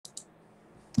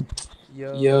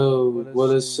Yo, what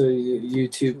is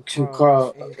YouTube to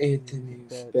Carl Anthony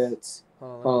Betts?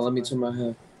 Hold on, let me turn my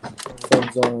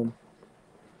headphones on.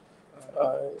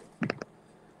 Alright.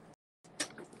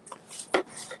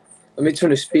 Let me turn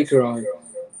the speaker on.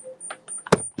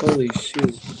 Holy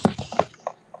shoot.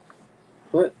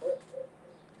 What? I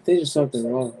think there's something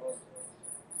wrong.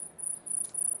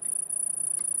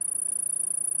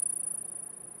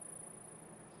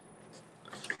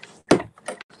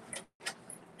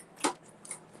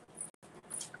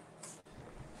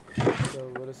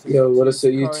 Yo, what is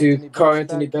up, YouTube? Carl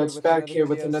Anthony Betts back here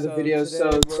with another video.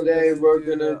 So today we're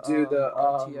gonna do the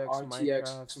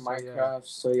RTX Minecraft.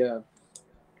 So yeah.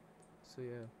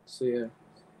 See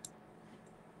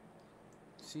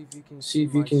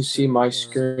if you can see my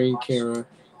screen camera.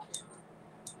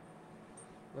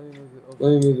 Let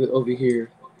me move it over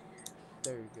here.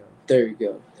 There you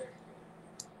go.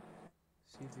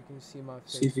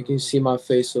 See if you can see my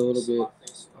face a little bit.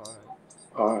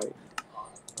 Alright.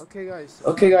 Okay, guys.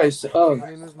 Let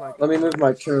me move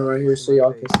my camera right here so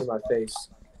y'all can see my face.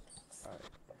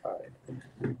 Alright.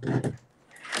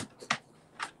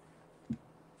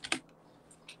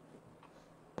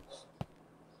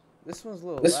 This one's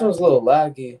a little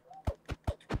laggy.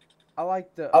 I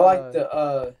like the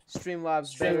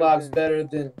Streamlabs better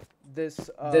than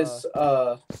this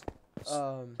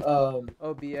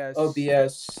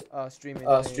OBS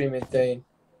streaming thing.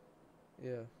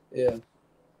 Yeah.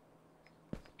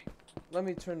 Let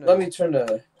me turn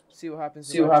the see what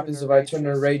happens if I turn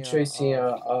the ray tracing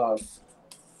off.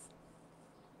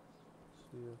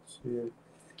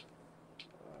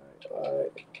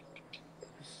 Alright.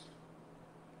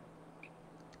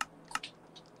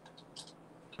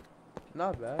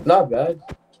 Not bad.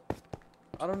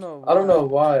 I don't know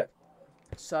why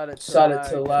decided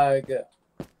to lag.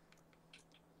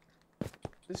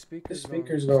 This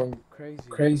speaker's going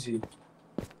crazy.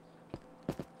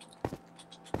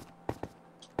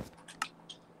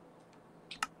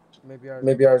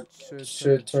 Maybe I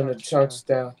should turn the chunks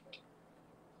down.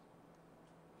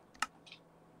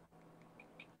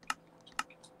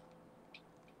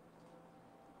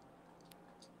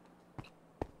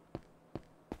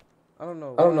 I don't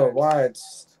know why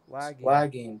it's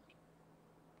lagging.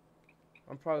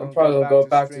 I'm probably gonna go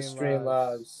back to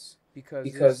Streamlabs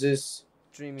because this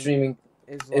streaming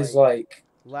is like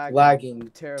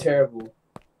lagging terrible.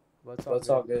 But it's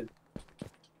all good.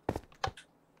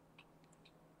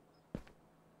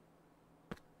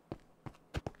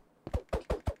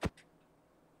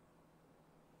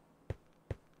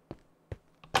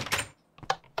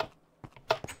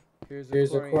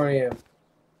 Here's aquarium.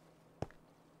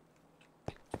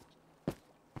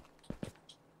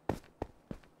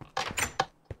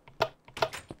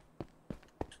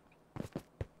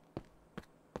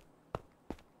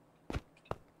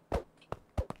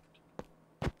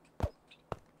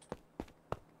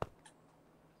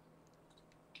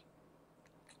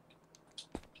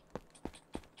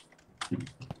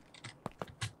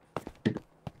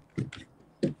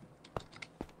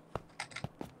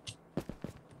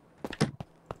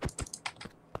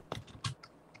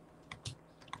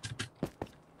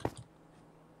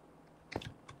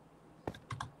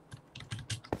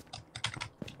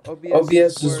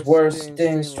 OBS is worse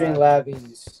than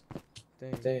Streamlabs.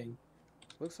 Dang.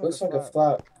 Looks like a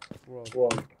flat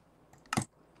world.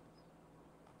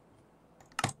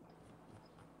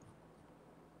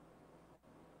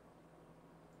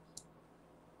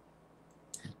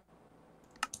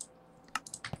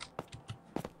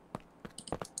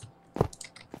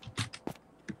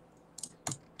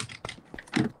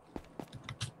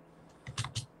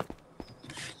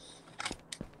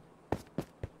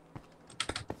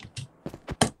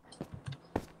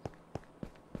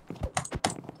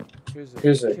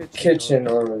 Here's a kitchen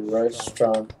or a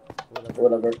restaurant.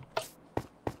 Whatever.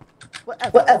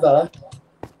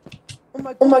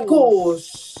 Oh my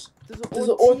gosh. There's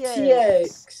an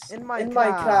RTX in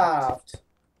Minecraft.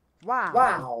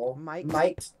 Wow.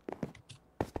 Mike.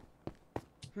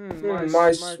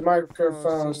 My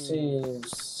microphone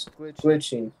seems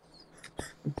glitching.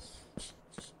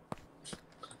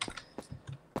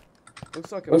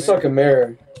 Looks like a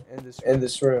mirror in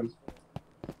this room.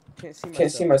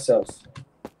 Can't see myself.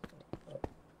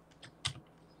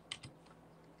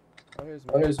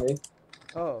 Oh, here's me.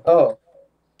 Oh.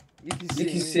 You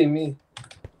can see me.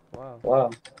 Wow.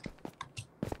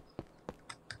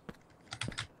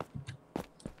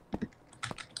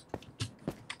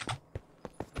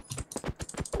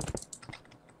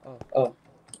 Oh.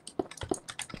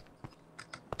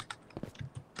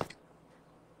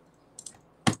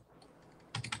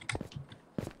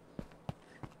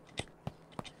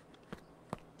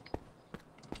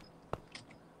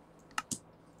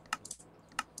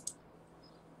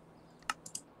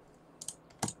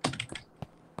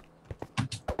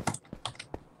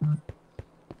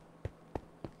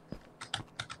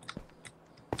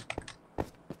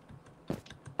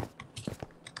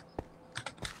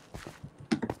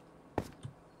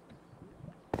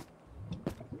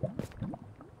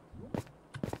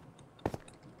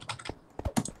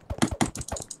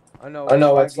 know I it's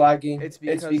know it's lagging. lagging. It's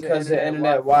It's because the because the internet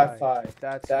internet Wi-Fi. Wi-Fi.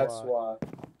 That's That's why. why.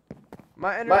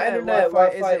 My My internet internet Wi-Fi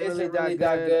Wi-Fi isn't really isn't really that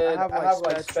that good. I good. have I like have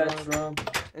like Spectrum, Spectrum,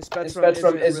 and and Spectrum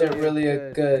Spectrum isn't isn't really a really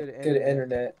a good good internet.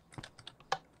 internet.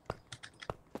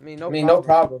 I mean, I no mean, no problem.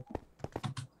 problem.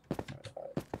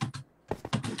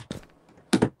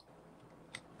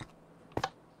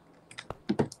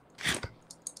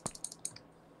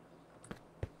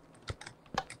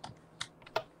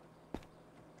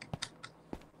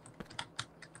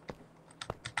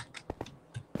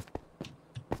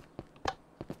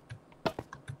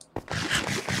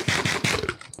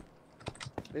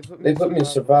 They They put put me me in in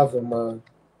survival survival mode. mode.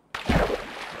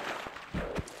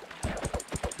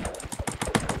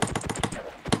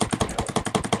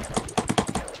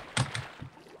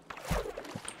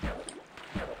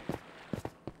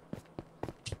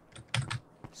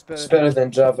 It's It's better better than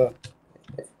than Java. Java.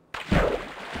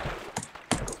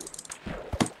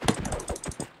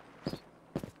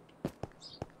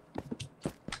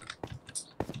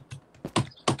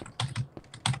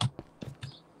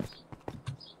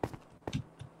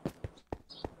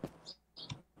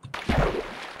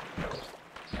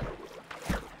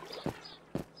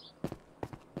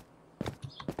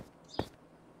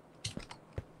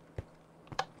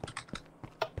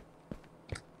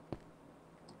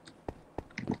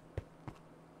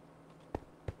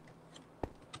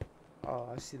 Oh,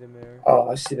 I see the mirror. Oh,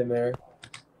 I see the mirror.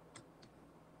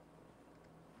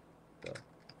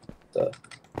 The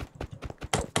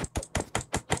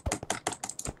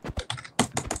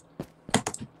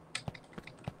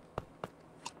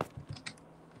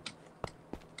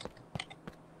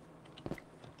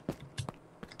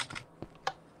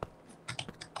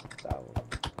That one.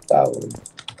 that one.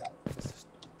 It's just,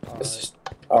 all It's right. just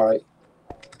all right.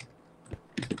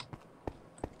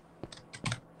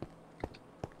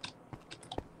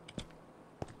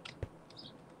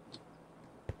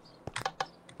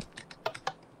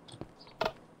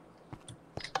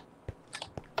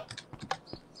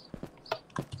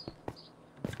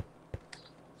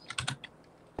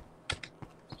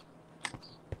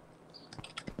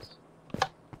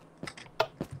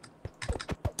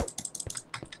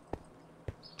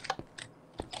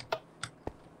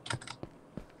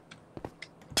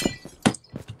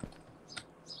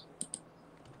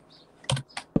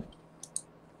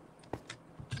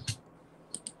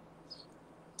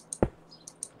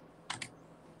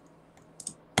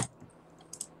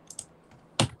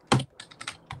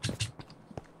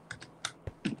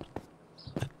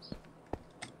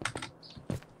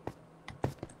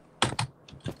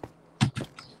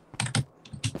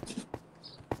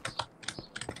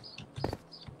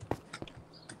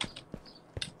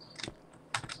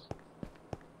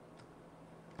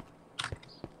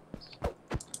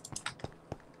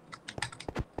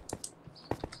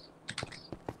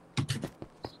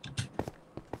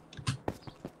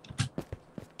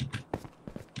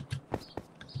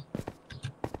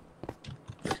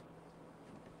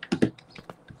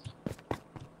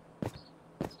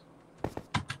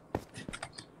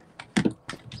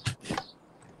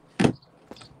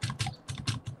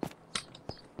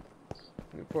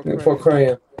 Pour Let me pour crayon.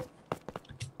 crayon.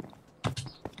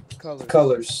 Colors.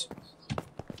 Colors.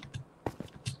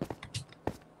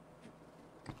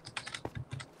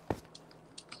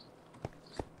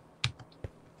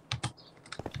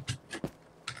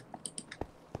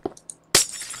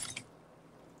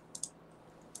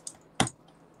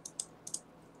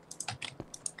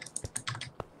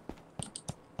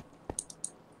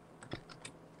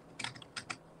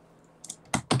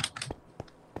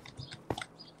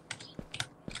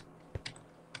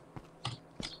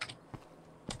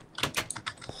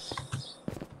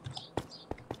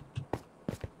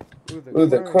 Ooh, Ooh, the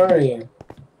the aquarium. aquarium.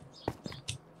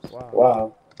 Wow.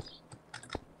 Wow.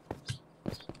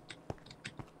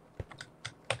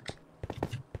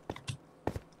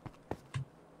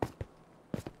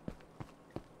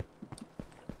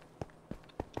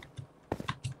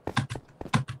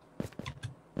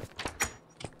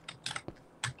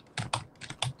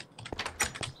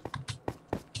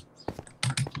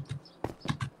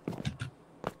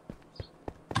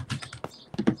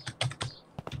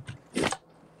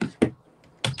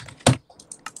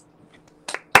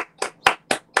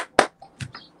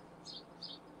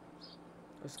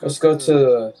 Let's go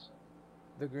to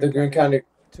the the green green county county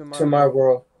to my to my world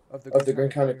world of the of green the green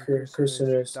county county christeners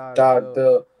christeners that I that I built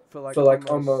built for for like like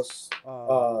almost almost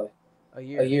uh a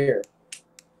a year. year.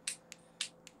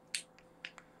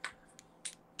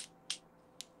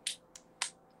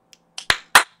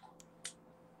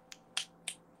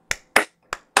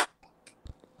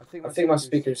 I think I my think my speaker's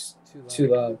speaker's too too loud.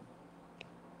 loud.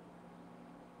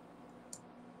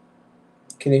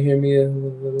 Can you hear me a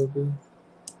little bit?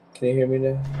 Can you hear me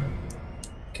now?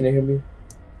 Can you hear me?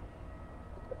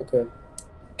 Okay.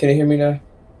 Can you hear me now?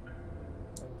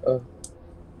 Oh.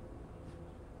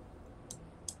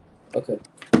 Okay.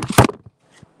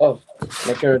 Oh,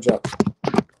 my camera dropped.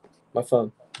 My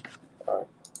phone. Alright.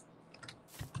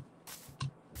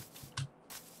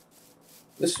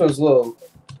 This one's a little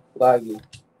laggy.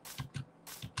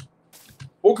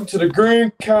 Welcome to the Greene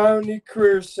County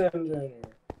Career Center.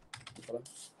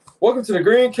 Welcome to the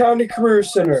Greene County Career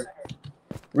Center.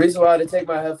 Reason why I had to take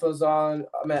my headphones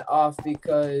off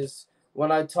because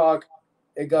when I talk,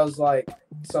 it goes like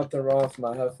something wrong with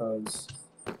my headphones.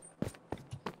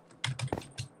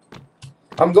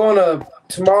 Tomorrow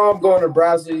I'm going to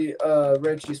Bradley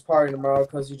Richie's party tomorrow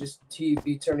because he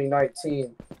be turning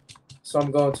 19. So I'm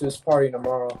going to his party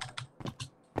tomorrow.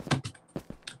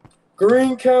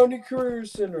 Greene County Career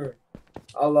Center.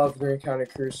 I love Greene County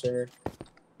Career Center.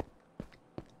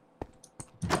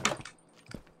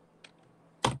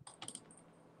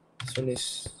 This one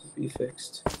needs to be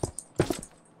fixed.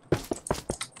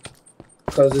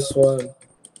 Because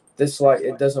this light,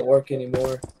 it doesn't work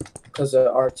anymore because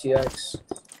of RTX.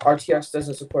 RTX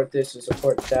doesn't support this, it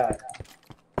supports that.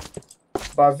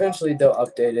 But eventually they'll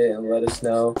update it and let us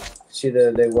know. See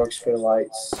that they works for the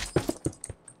lights.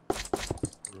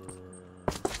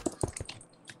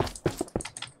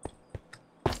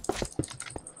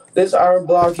 This iron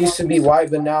block used to be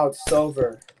white, but now it's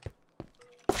silver.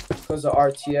 Because of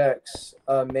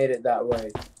RTX made it that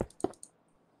way.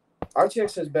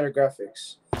 RTX has better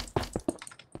graphics.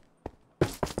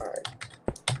 Alright.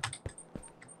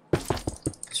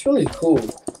 It's really cool.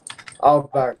 I'll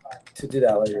back to do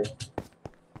that later.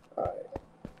 Alright.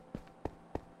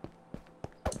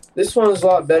 This one is a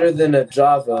lot better than the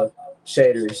Java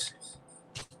shaders.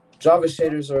 Java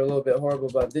shaders are a little bit horrible,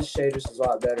 but this shaders is a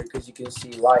lot better because you can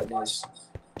see lightness.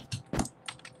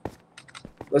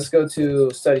 Let's go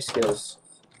to study skills.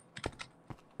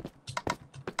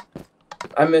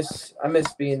 I miss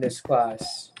being in this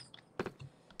class.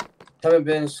 Haven't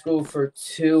been in school for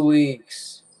 2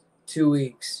 weeks. 2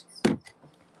 weeks.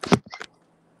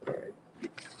 Alright.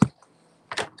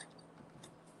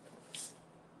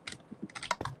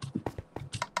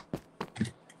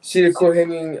 See the cool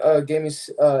gaming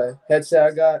headset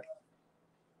I got?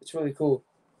 It's really cool.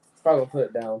 Probably gonna put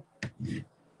it down.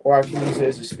 Or I can use it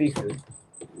as a speaker.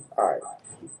 Alright.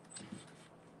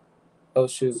 Oh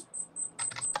shoot.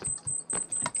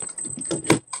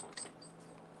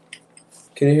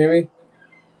 Can you hear me?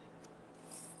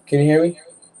 Can you hear me?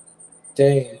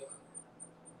 Dang.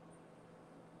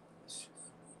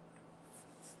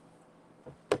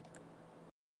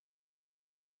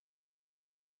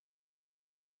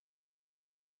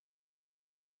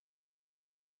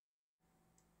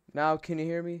 Now can you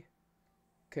hear me?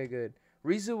 Okay, good.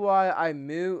 Reason why I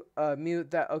mute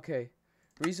that. Okay.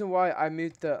 Reason why I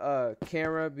mute the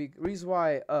camera. Reason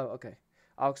why. Okay.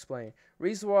 I'll explain.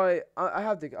 Reason why I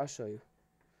have the. I'll show you.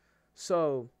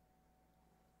 So.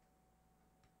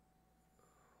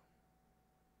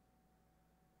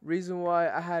 Reason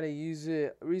why I had to use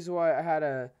it. Reason why I had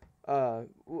to.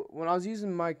 When I was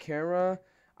using my camera,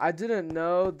 I didn't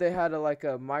know they had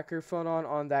a microphone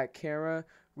on that camera.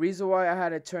 Reason why I had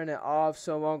to turn it off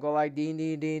so it won't go like ding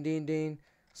ding ding ding ding.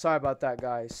 Sorry about that,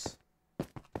 guys.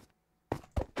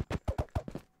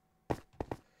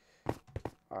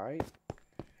 Alright.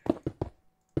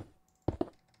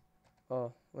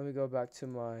 Oh, let me go back to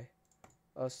my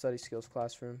study skills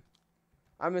classroom.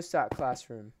 I missed that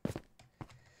classroom.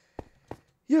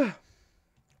 Yeah.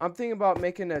 I'm thinking about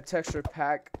making a texture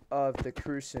pack of the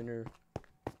Career Center.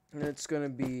 And it's going to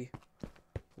be...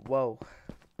 Whoa.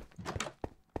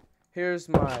 Here's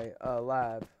my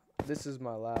lab. This is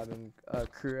my lab in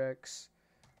CrewX.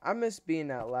 I miss being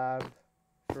at lab.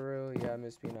 For real, yeah, I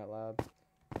miss being at lab.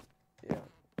 Yeah.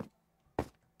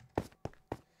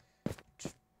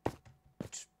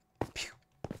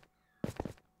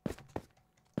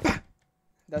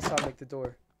 That's how I make the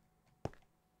door.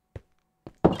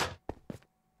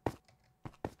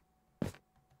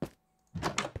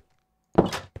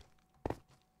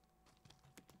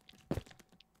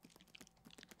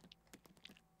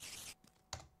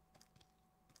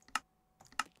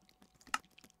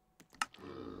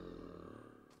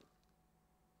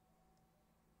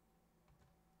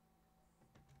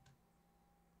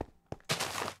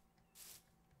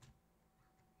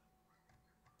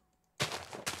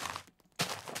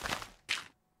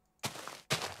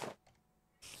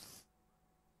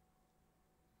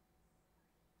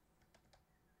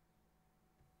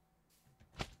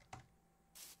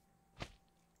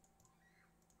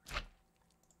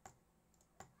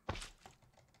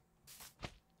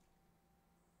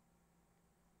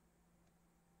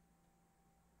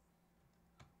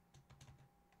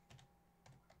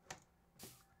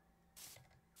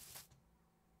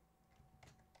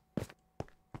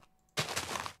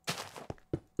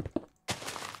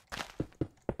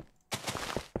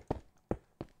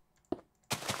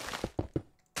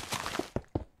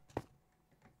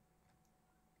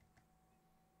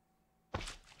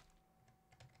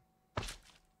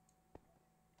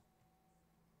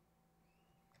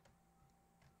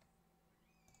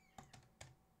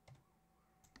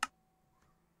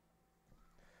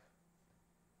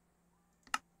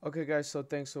 Okay, guys. So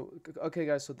thanks. So okay,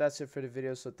 guys. So that's it for the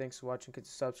video. So thanks for watching. Could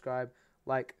you subscribe,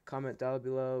 like, comment down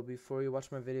below before you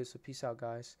watch my video. So peace out,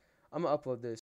 guys. I'm gonna upload this.